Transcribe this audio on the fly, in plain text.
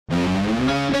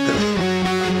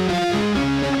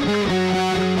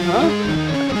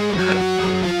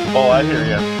I hear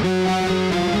you.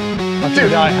 I'm gonna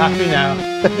die happy now.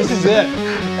 This is it.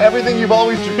 Everything you've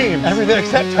always dreamed. Everything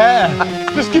except hair.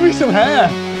 Just give me some hair.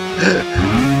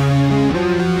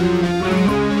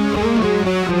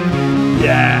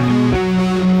 Yeah.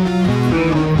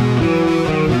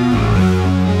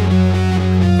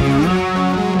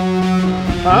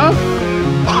 Huh?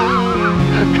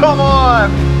 Come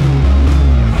on!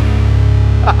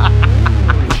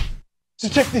 So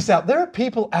check this out. There are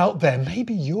people out there,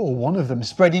 maybe you're one of them,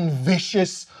 spreading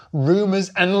vicious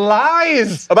rumors and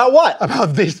lies. About what?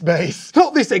 About this bass.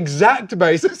 Not this exact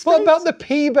bass, but about the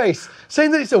P bass.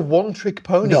 Saying that it's a one-trick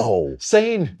pony. No.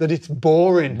 Saying that it's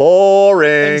boring.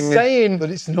 Boring. And saying that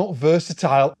it's not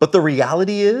versatile. But the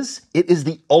reality is, it is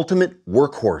the ultimate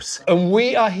workhorse. And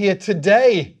we are here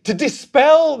today to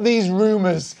dispel these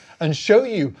rumors and show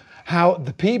you how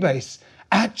the P bass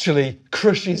actually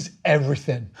crushes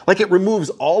everything. Like it removes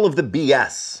all of the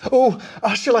BS.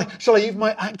 Shall I use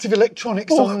my active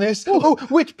electronics on this?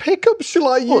 Which pickup shall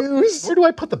I use? Where do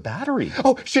I put the battery?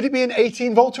 Should it be an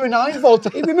 18 volt or a 9 volt?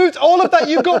 It removes all of that.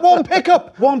 You've got one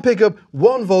pickup,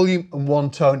 one volume, and one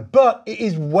tone. But it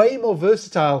is way more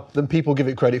versatile than people give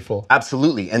it credit for.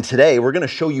 Absolutely. And today we're going to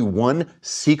show you one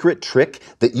secret trick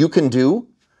that you can do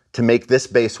to make this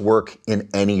bass work in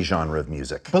any genre of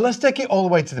music. But let's take it all the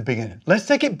way to the beginning. Let's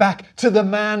take it back to the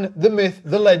man, the myth,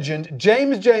 the legend,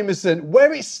 James Jamerson,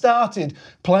 where it started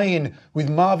playing with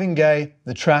Marvin Gaye.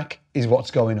 The track is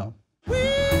What's Going On.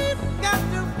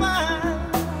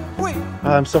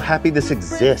 I'm so happy this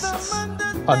exists.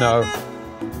 I know.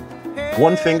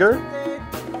 One finger.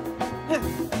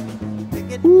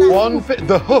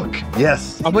 The hook.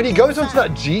 Yes. And when he goes onto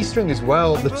that G string as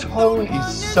well, the tone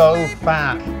is so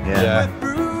fat. Yeah.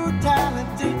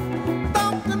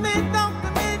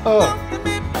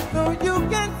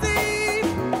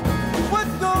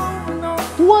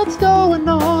 What's going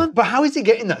on? But how is he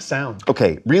getting that sound?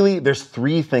 Okay, really, there's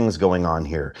three things going on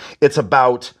here. It's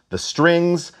about the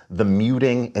strings, the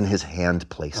muting, and his hand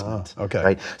placement. Okay.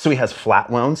 Right? So he has flat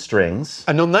wound strings.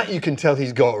 And on that you can tell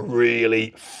he's got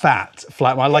really fat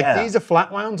flat wound. Like these are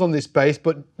flat wounds on this bass,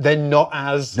 but they're not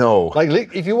as... No. Like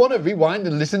if you want to rewind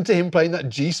and listen to him playing that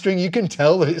G string, you can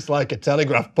tell that it's like a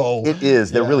telegraph pole. It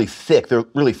is. They're really thick. They're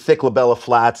really thick labella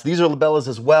flats. These are labellas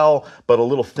as well, but a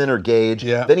little thinner gauge.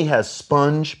 Yeah. Then he has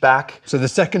sponge back. So the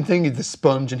second thing is the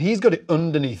sponge, and he's got it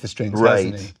underneath the strings,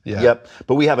 hasn't he? Yeah. Yep.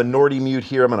 But we have a Nordy mute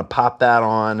here. I'm going to pop that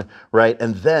on, right?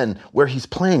 And then where he's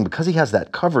playing, because he has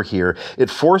that cover here, it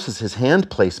forces his hand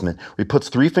placement. He puts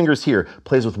 3 fingers here,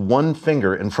 plays with 1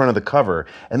 finger in front of the cover,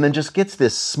 and then just gets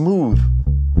this smooth.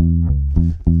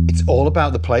 It's all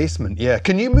about the placement, yeah.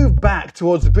 Can you move back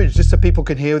towards the bridge just so people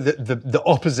can hear the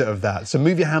opposite of that? So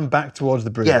move your hand back towards the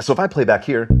bridge. Yeah, so if I play back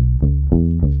here.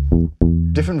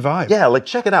 Different vibe. Yeah, like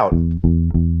check it out.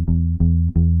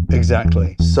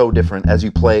 Exactly. So different as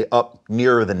you play up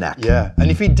nearer the neck. Yeah,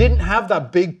 and if he didn't have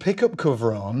that big pickup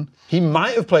cover on, he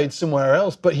might have played somewhere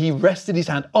else, but he rested his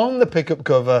hand on the pickup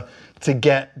cover to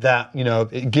get that, you know,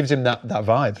 it gives him that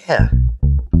vibe. Yeah.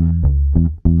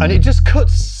 And it just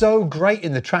cuts so great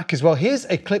in the track as well. Here's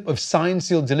a clip of Signed,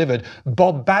 Sealed, Delivered,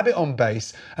 Bob Babbitt on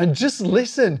bass, and just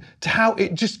listen to how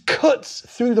it just cuts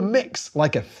through the mix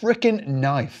like a frickin'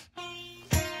 knife.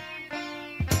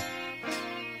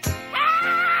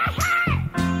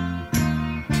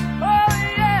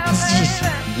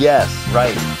 Yes,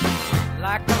 right.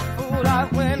 Like a fool, I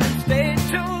went and stayed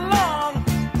too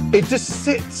long. It just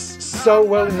sits so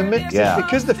well in the mix. Yeah.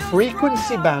 Because the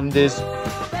frequency band is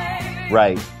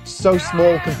right. So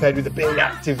small compared with the big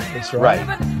active bass, right?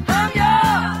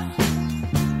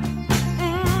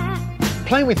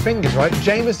 Playing with fingers, right?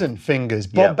 Jamerson fingers,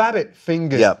 Bob Babbitt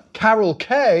fingers. Yep. Carol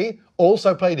Kaye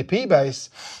also played a P bass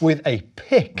with a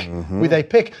pick,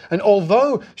 And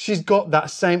although she's got that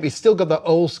same, it's still got that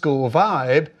old school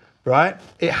vibe, right?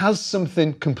 It has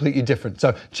something completely different.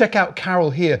 So check out Carol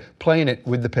here playing it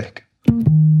with the pick.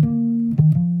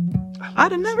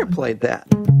 I'd have never played that.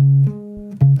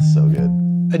 So good.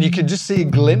 And you can just see a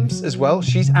glimpse as well.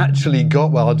 She's actually got,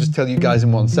 well, I'll just tell you guys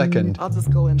in 1 second. I'll just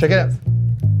go in. Check it out.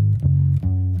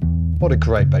 What a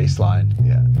great bass line.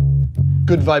 Yeah.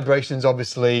 Good vibrations,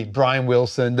 obviously. Brian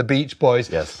Wilson, the Beach Boys.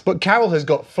 Yes. But Carol has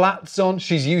got flats on.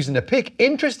 She's using a pick.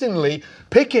 Interestingly,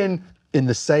 picking in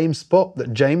the same spot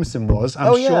that Jamerson was.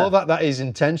 I'm sure that is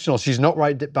intentional. She's not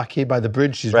right back here by the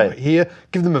bridge. She's right here.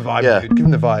 Give them a vibe, dude. Give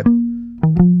them the vibe.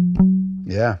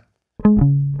 Yeah.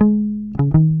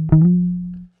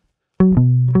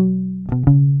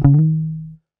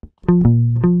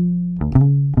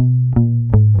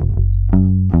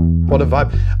 What lot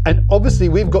of vibe. And obviously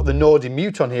we've got the Nordy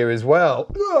mute on here as well.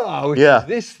 Which is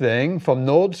this thing from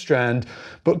Nordstrand.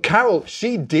 But Carol,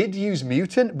 she did use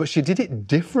muting, but she did it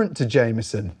different to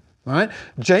Jamerson, right?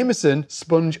 Jamerson,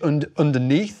 sponge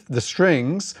underneath the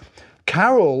strings.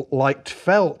 Carol liked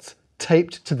felt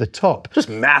taped to the top. Just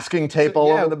masking tape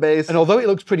all over the bass. And although it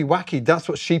looks pretty wacky, that's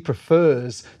what she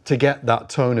prefers to get that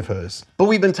tone of hers. But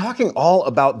we've been talking all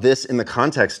about this in the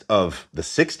context of the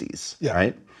 60s,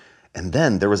 right? And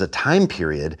then there was a time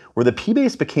period where the P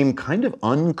bass became kind of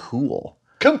uncool.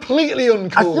 Completely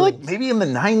uncool. I feel like maybe in the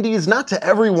 90s, not to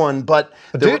everyone, but...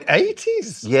 Dude,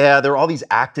 80s? Yeah, there were all these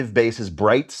active basses,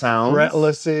 bright sounds.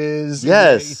 Fretlesses.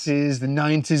 Yes. The 80s, the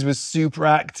 90s was super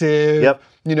active. Yep.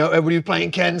 You know, everybody was playing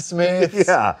Ken Smiths.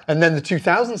 Yeah. And then the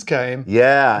 2000s came.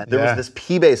 Yeah, there was this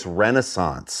P bass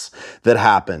renaissance that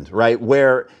happened, right?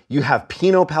 Where you have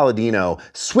Pino Palladino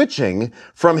switching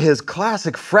from his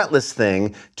classic fretless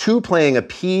thing to playing a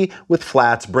P with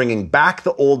flats, bringing back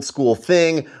the old school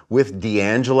thing with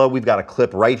D'Angelo. We've got a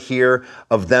clip right here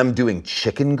of them doing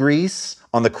Chicken Grease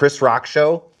on the Chris Rock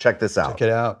show. Check this out. Check it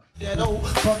out. It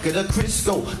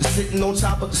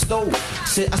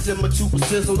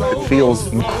feels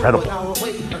incredible.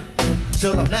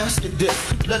 Till I'm nasty dip.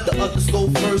 Let the others go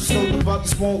first so the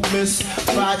buttons won't miss.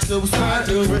 Fried till it's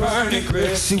burning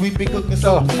crisp. See, we be cooking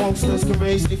so the funksters can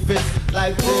raise their fist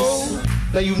like this.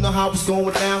 Now you know how it's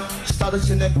going down. Start at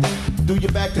your neck, do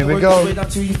your back, then work your way down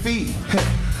to your feet.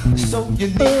 So you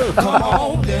need come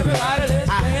on, everybody, let's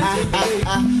dance.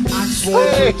 I just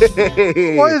want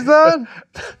to. What is that?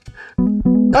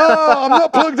 Oh, I'm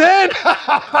not plugged in.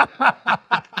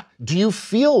 Do you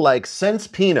feel like since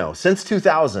Pino, since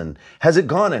 2000, has it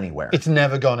gone anywhere? It's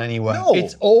never gone anywhere. No.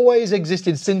 It's always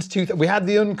existed since 2000. We had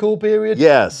the UNCOOL period.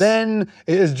 Yes. Then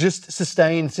it has just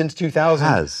sustained since 2000. It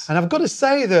has. And I've got to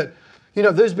say that, you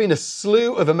know, there's been a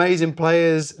slew of amazing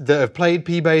players that have played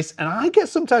P bass, and I get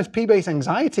sometimes P bass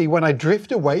anxiety when I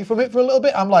drift away from it for a little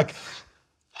bit. I'm like,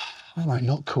 am I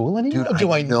not cool anymore? Dude,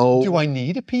 Do I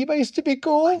need a P bass to be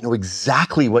cool? I know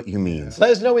exactly what you mean.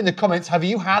 Let us know in the comments, have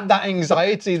you had that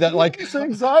anxiety that like... It's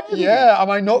anxiety. Yeah, am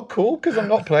I not cool because I'm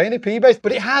not playing a P bass?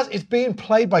 But it's been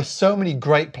played by so many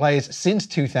great players since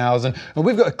 2000. And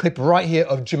we've got a clip right here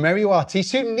of Jamareo Artis,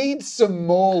 who needs some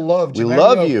more love. We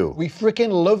love you. We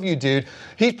freaking love you, dude.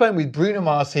 He's playing with Bruno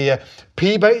Mars here.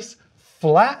 P bass,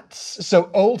 flats, so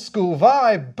old school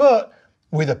vibe, but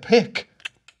with a pick.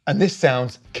 And this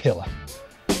sounds killer.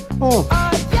 Oh.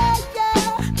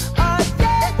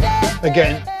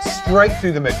 Again, straight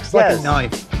through the mix, like a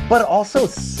knife. But it also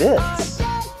sits.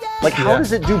 Like, how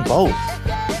does it do both?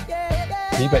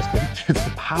 P bass, It's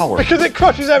the power. because it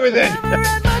crushes everything.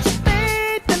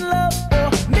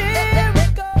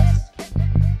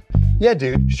 Yeah,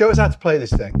 dude, show us how to play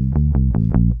this thing.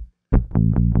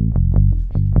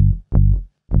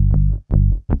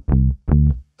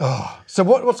 Oh, so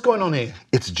what's going on here?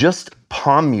 It's just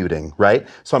palm muting, right?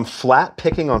 So I'm flat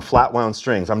picking on flat wound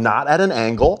strings. I'm not at an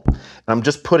angle, and I'm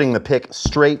just putting the pick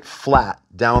straight flat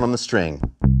down on the string.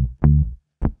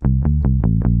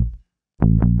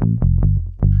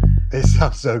 It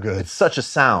sounds so good. It's such a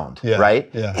sound, Yeah, right?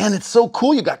 yeah. And it's so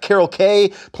cool. You got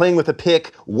Kaye playing with a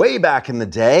pick way back in the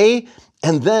day,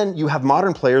 and then you have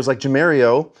modern players like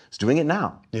Jamareo is doing it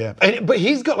now. Yeah, but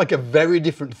he's got like a very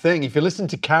different thing. If you listen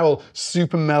to Carol,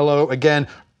 super mellow, again,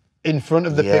 in front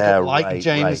of the pickup, like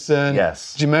Jamerson. Right.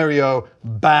 Yes. Jamareo,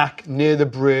 back, near the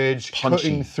bridge, Punchy.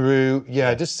 cutting through.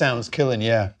 Yeah, it just sounds killing,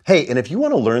 yeah. Hey, and if you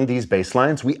want to learn these bass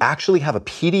lines, we actually have a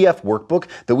PDF workbook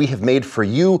that we have made for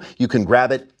you. You can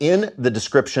grab it in the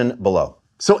description below.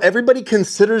 So everybody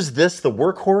considers this the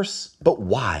workhorse, but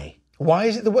why? Why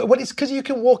is it the way? Well, it's because you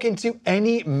can walk into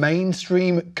any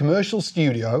mainstream commercial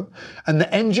studio and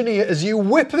the engineer, as you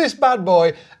whip this bad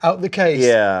boy out the case,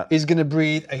 is going to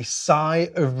breathe a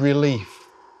sigh of relief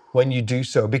when you do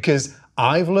so. Because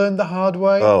I've learned the hard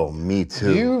way. Oh, me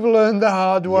too. You've learned the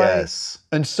hard way. Yes.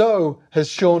 And so has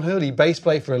Sean Hurley, bass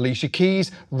player for Alicia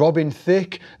Keys, Robin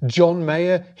Thicke, John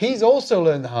Mayer. He's also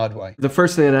learned the hard way. The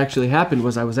first thing that actually happened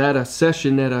was I was at a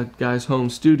session at a guy's home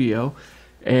studio,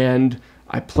 and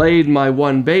I played my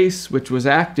one bass, which was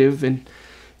active, and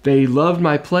they loved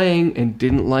my playing and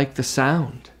didn't like the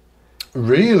sound.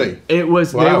 Really? It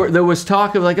was Wow. there was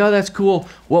talk of like, oh, that's cool.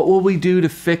 What will we do to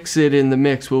fix it in the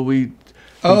mix? Will we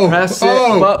compress it?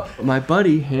 But my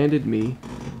buddy handed me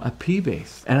a P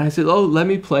bass, and I said, oh, let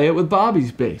me play it with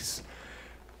Bobby's bass.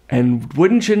 And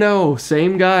wouldn't you know,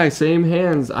 same guy, same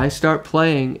hands. I start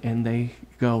playing, and they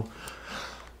go,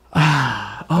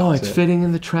 oh, it's fitting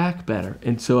in the track better.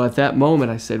 And so at that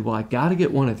moment I said, well, I got to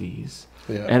get one of these.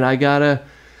 Yeah. And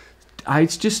I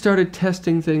just started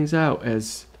testing things out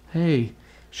as, hey,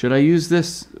 should I use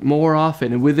this more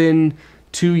often? And within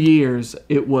 2 years,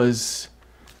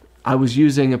 I was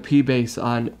using a P Bass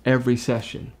on every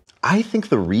session. I think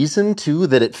the reason, too,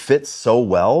 that it fits so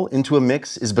well into a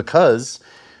mix is because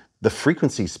the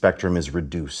frequency spectrum is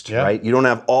reduced, right? You don't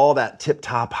have all that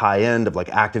tip-top high end of like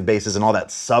active basses and all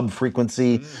that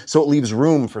sub-frequency. So it leaves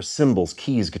room for cymbals,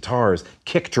 keys, guitars,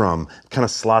 kick drum, kind of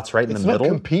slots right in the middle. It's not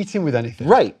competing with anything.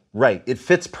 Right, right. It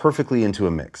fits perfectly into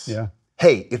a mix. Yeah.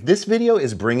 Hey, if this video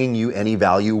is bringing you any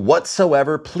value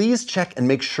whatsoever, please check and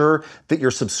make sure that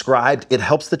you're subscribed. It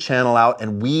helps the channel out,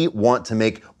 and we want to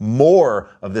make more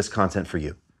of this content for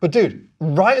you. But dude,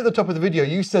 right at the top of the video,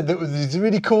 you said that was this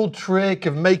really cool trick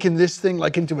of making this thing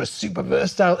like into a super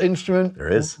versatile instrument.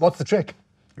 There is. What's the trick?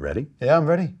 You ready? Yeah, I'm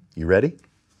ready. You ready?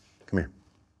 Come here.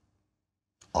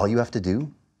 All you have to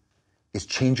do is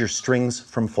change your strings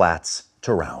from flats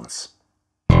to rounds.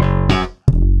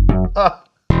 Ah,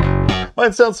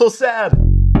 mine sounds so sad.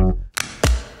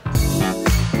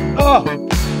 Oh!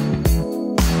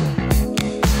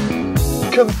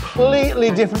 Completely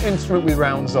different instrument with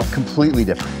rounds on. Completely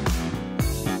different.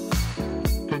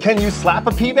 Can you slap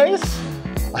a P bass?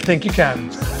 I think you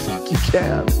can. You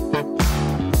can.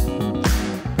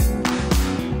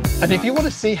 And if you want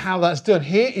to see how that's done,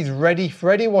 here is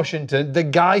Freddie Washington, the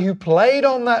guy who played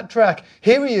on that track.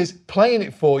 Here he is playing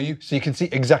it for you so you can see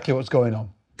exactly what's going on.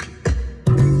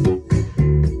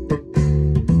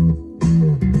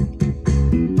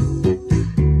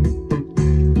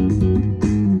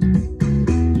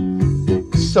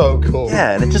 So cool.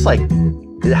 Yeah, and it just like,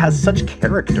 it has such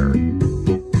character.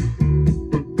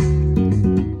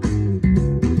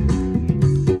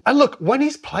 And look, when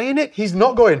he's playing it, he's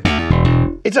not going,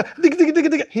 it's a,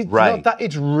 he's right. not that,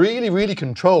 it's really, really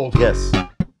controlled. Yes.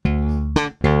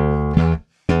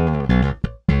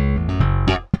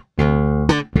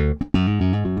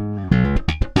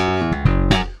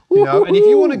 You know, and if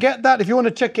you want to get that, if you want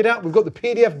to check it out, we've got the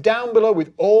PDF down below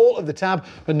with all of the tab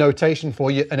and notation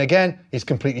for you. And again, it's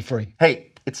completely free.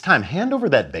 Hey, it's time. Hand over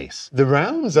that bass. The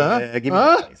rounds, huh? Give me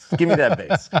that bass. Give me that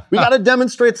bass. We got to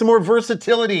demonstrate some more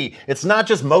versatility. It's not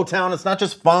just Motown. It's not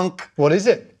just funk. What is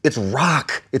it? It's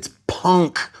rock. It's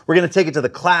punk. We're going to take it to the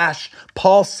Clash.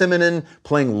 Paul Simonon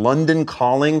playing London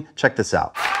Calling. Check this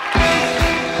out.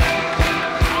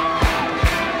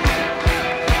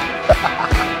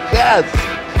 Yes.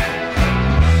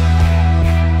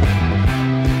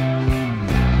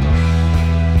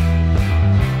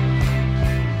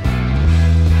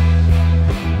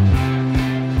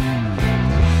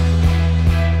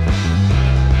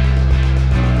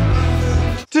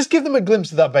 Just give them a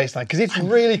glimpse of that bass line, because it's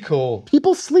really cool.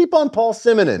 People sleep on Paul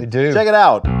Simonon. They do. Check it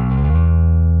out.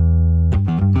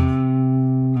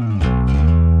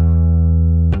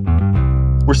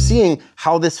 We're seeing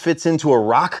how this fits into a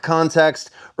rock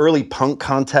context, early punk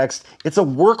context. It's a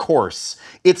workhorse.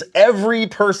 It's every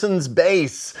person's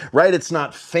bass, right? It's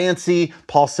not fancy.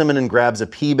 Paul Simonon grabs a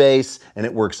P bass, and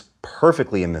it works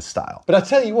perfectly in this style. But I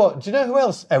tell you what, do you know who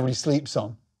else everybody sleeps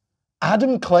on?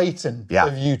 Adam Clayton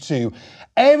of U2.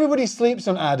 Everybody sleeps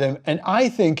on Adam, and I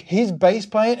think his bass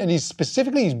playing and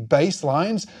specifically his bass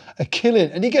lines are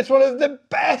killing, and he gets one of the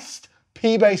best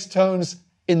P bass tones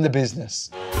in the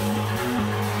business.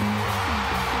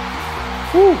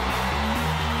 Woo.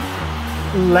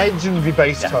 Legendary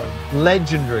bass tone.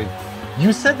 Legendary.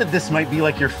 You said that this might be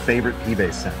like your favorite P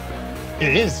bass sound.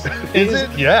 It is. Is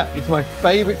it? Yeah, it's my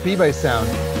favorite P bass sound.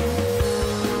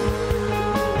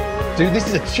 Dude, this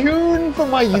is a tune from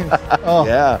my youth. Oh.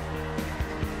 Yeah.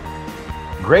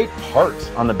 Great part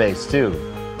on the bass too.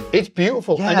 It's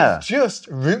beautiful, Yeah. and it's just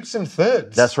roots and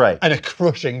thirds. That's right. And a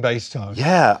crushing bass tone.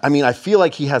 Yeah, I mean, I feel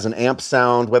like he has an amp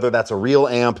sound, whether that's a real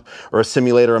amp or a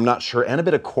simulator, I'm not sure, and a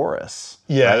bit of chorus.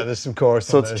 Yeah, right? there's some chorus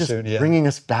So on it's there just soon, yeah. bringing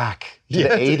us back to the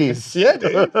 80s. Yeah,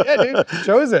 dude. Yeah, dude.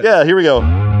 Show us it. Yeah, here we go.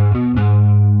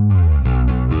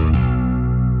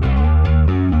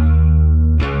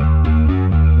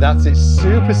 That's it.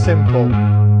 Super simple.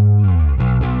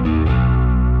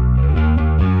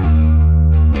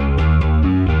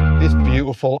 It's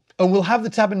beautiful. And we'll have the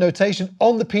tab and notation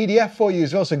on the PDF for you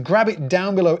as well, so grab it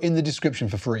down below in the description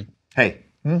for free. Hey,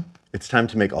 it's time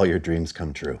to make all your dreams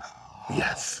come true.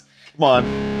 Yes. Come on.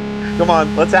 Come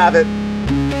on, let's have it.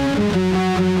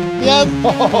 Yep.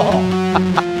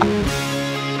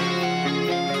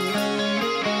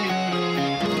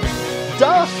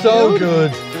 Stuff, So dude.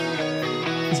 good.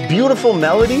 It's beautiful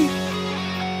melody.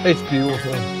 It's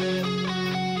beautiful.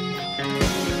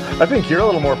 I think you're a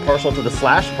little more partial to the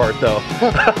slash part, though.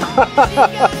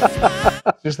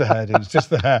 Just the hair, dude. It's just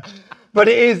the hair. But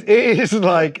it is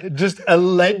like just a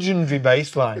legendary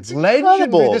bass line. It's legendary.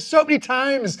 incredible. There's so many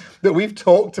times that we've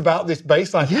talked about this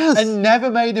bass line and never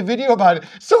made a video about it.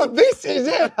 So this is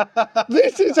it.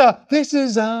 This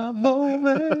is a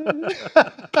moment.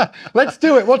 Let's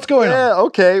do it. What's going on? Yeah,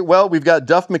 okay. Well, we've got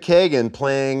Duff McKagan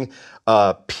playing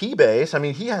P bass. I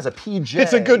mean, he has a PJ.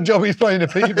 It's a good job he's playing a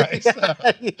P bass.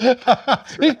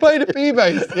 He's playing a P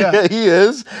bass. Yeah, he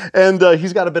is. And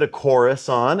he's got a bit of chorus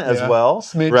on as well.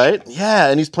 Smidge. Right? Yeah,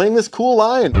 and he's playing this cool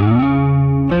line.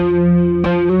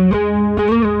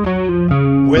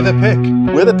 With a pick.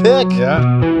 With a pick. Yeah.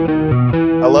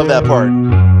 I love that part.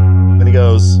 Then he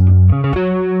goes.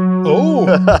 Oh.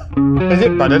 Is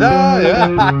it ba-da-da?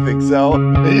 Yeah. I think so.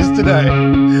 It is today.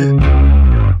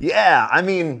 Yeah, I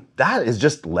mean, that is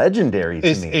just legendary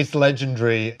to me. It's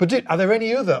legendary. But dude, are there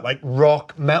any other like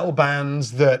rock, metal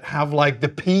bands that have like the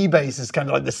P bass as kind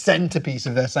of like the centerpiece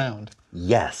of their sound?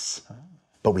 Yes,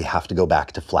 but we have to go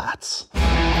back to flats.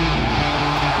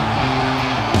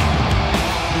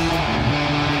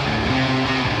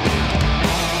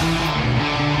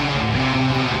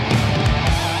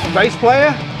 Bass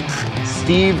player?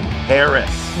 Steve Harris.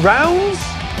 Rounds?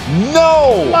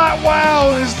 No! Flat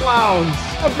wounds!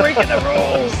 I'm breaking the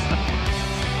rules.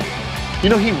 You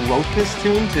know, he wrote this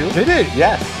tune too? Did he?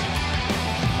 Yes.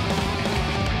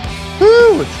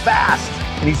 Woo, it's fast.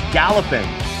 And he's galloping.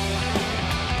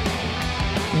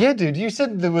 Yeah, dude, you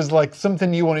said there was like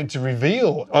something you wanted to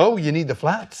reveal. Oh, you need the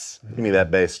flats. Give me that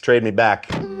bass. Trade me back.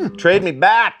 Trade me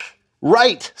back.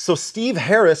 Right, so Steve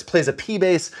Harris plays a P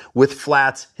bass with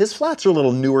flats. His flats are a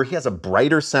little newer. He has a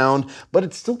brighter sound, but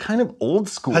it's still kind of old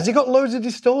school. Has he got loads of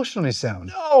distortion on his sound?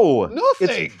 No, nothing.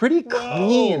 It's pretty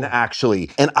clean,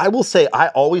 actually. And I will say, I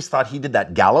always thought he did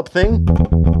that gallop thing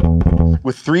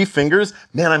with 3 fingers.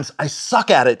 Man, I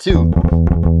suck at it too.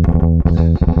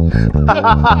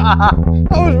 I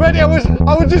was ready. I was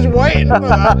just waiting for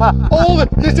that.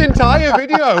 This entire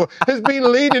video has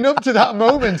been leading up to that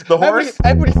moment. The horse?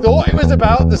 Everybody thought it was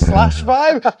about the Slash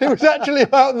vibe. It was actually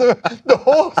about the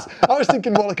horse. I was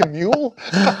thinking more like a mule.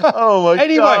 Oh my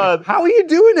anyway, God. How are you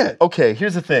doing it? Okay,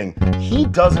 here's the thing. He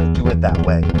doesn't do it that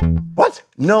way. What?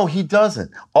 No, he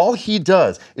doesn't. All he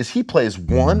does is he plays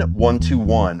 1, 1, 2,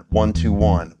 1, 1, 2,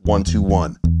 1, 1, 2,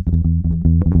 1.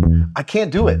 I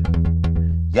can't do it.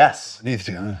 Yes. Needs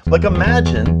to. Like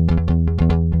imagine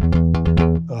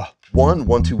 1,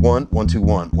 1, 2, 1, 1, 2,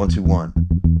 1, 1, 2, 1.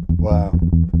 Wow.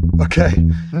 Okay.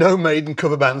 No Maiden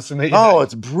cover bands for me. Oh,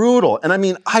 it's brutal. And I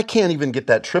mean, I can't even get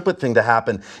that triplet thing to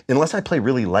happen unless I play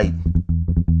really light.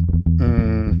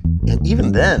 And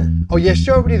even then. Oh yeah,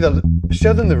 show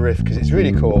them the riff because it's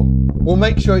really cool. We'll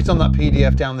make sure it's on that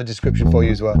PDF down in the description for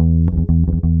you as well.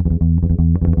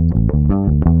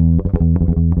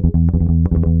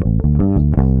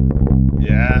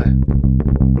 Yeah.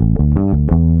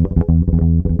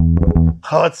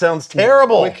 Oh, it sounds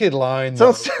terrible. Wicked line.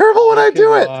 Sounds terrible when I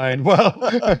do it. Line. Well.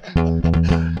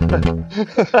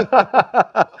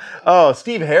 Oh,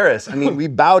 Steve Harris. I mean, we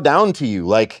bow down to you.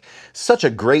 Like, such a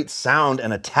great sound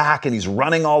and attack, and he's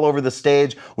running all over the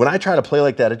stage. When I try to play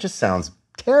like that, it just sounds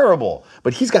terrible.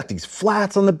 But he's got these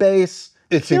flats on the bass.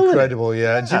 It's incredible,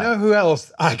 yeah. Do you know who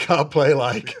else I can't play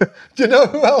like? Do you know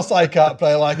who else I can't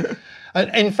play like? And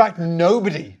in fact,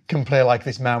 nobody can play like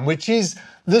this man, which is,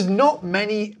 there's not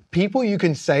many people you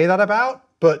can say that about,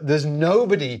 but there's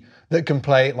nobody that can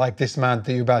play like this man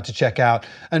that you're about to check out.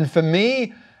 And for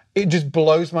me, it just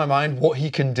blows my mind what he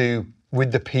can do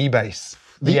with the P bass.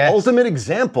 The ultimate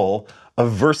example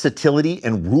of versatility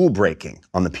and rule breaking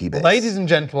on the P bass. Ladies and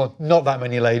gentlemen, not that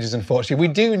many ladies, unfortunately.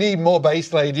 We do need more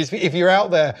bass ladies. If you're out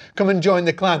there, come and join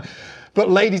the clan. But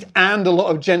ladies and a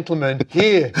lot of gentlemen,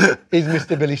 here is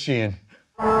Mr. Billy Sheehan.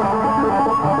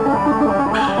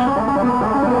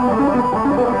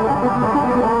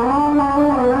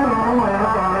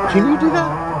 Can you do that?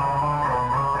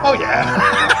 Oh yeah.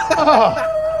 Oh.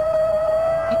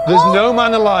 There's no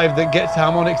man alive that gets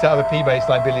harmonics out of a P bass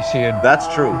like Billy Sheehan. That's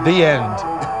true. The end.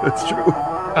 That's true.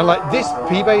 And like this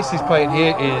P bass he's playing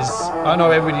here is, I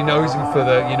know everybody knows him for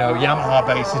the, Yamaha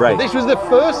basses. Right. But this was the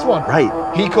first one. Right.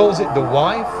 He calls it the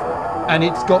Wife, and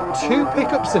it's got 2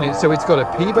 pickups in it. So it's got a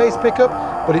P bass pickup,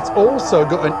 but it's also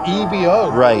got an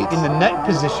EBO in the neck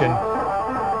position.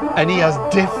 And he has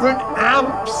different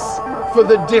amps for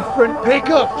the different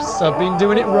pickups. I've been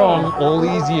doing it wrong all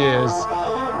these years.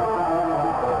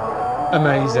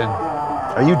 Amazing.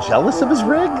 Are you jealous of his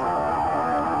rig?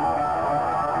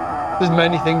 There's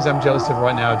many things I'm jealous of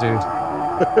right now, dude.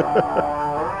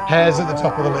 Hair's at the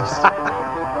top of the list.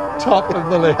 Top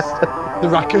of the list. The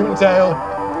raccoon tail.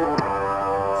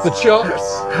 The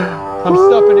chops. I'm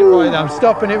stopping it right now. I'm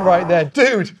stopping it right there.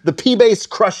 Dude, The P Bass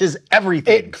crushes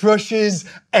everything. it crushes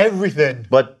everything.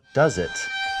 But does it?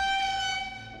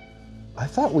 I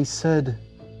thought we said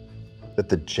that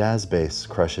the jazz bass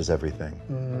crushes everything.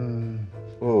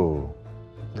 Oh.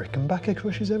 Rickenbacker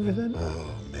crushes everything.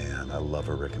 Oh man, I love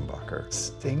a Rickenbacker.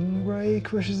 Stingray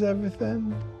crushes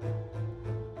everything.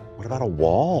 What about a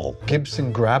Wall?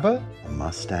 Gibson Grabber. A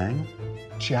Mustang?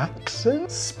 Jackson.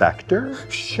 Spectre?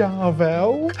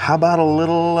 Charvel. How about a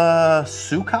little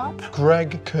Sukop?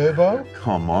 Greg Kerbo.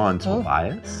 Come on,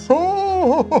 Tobias.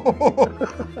 Oh.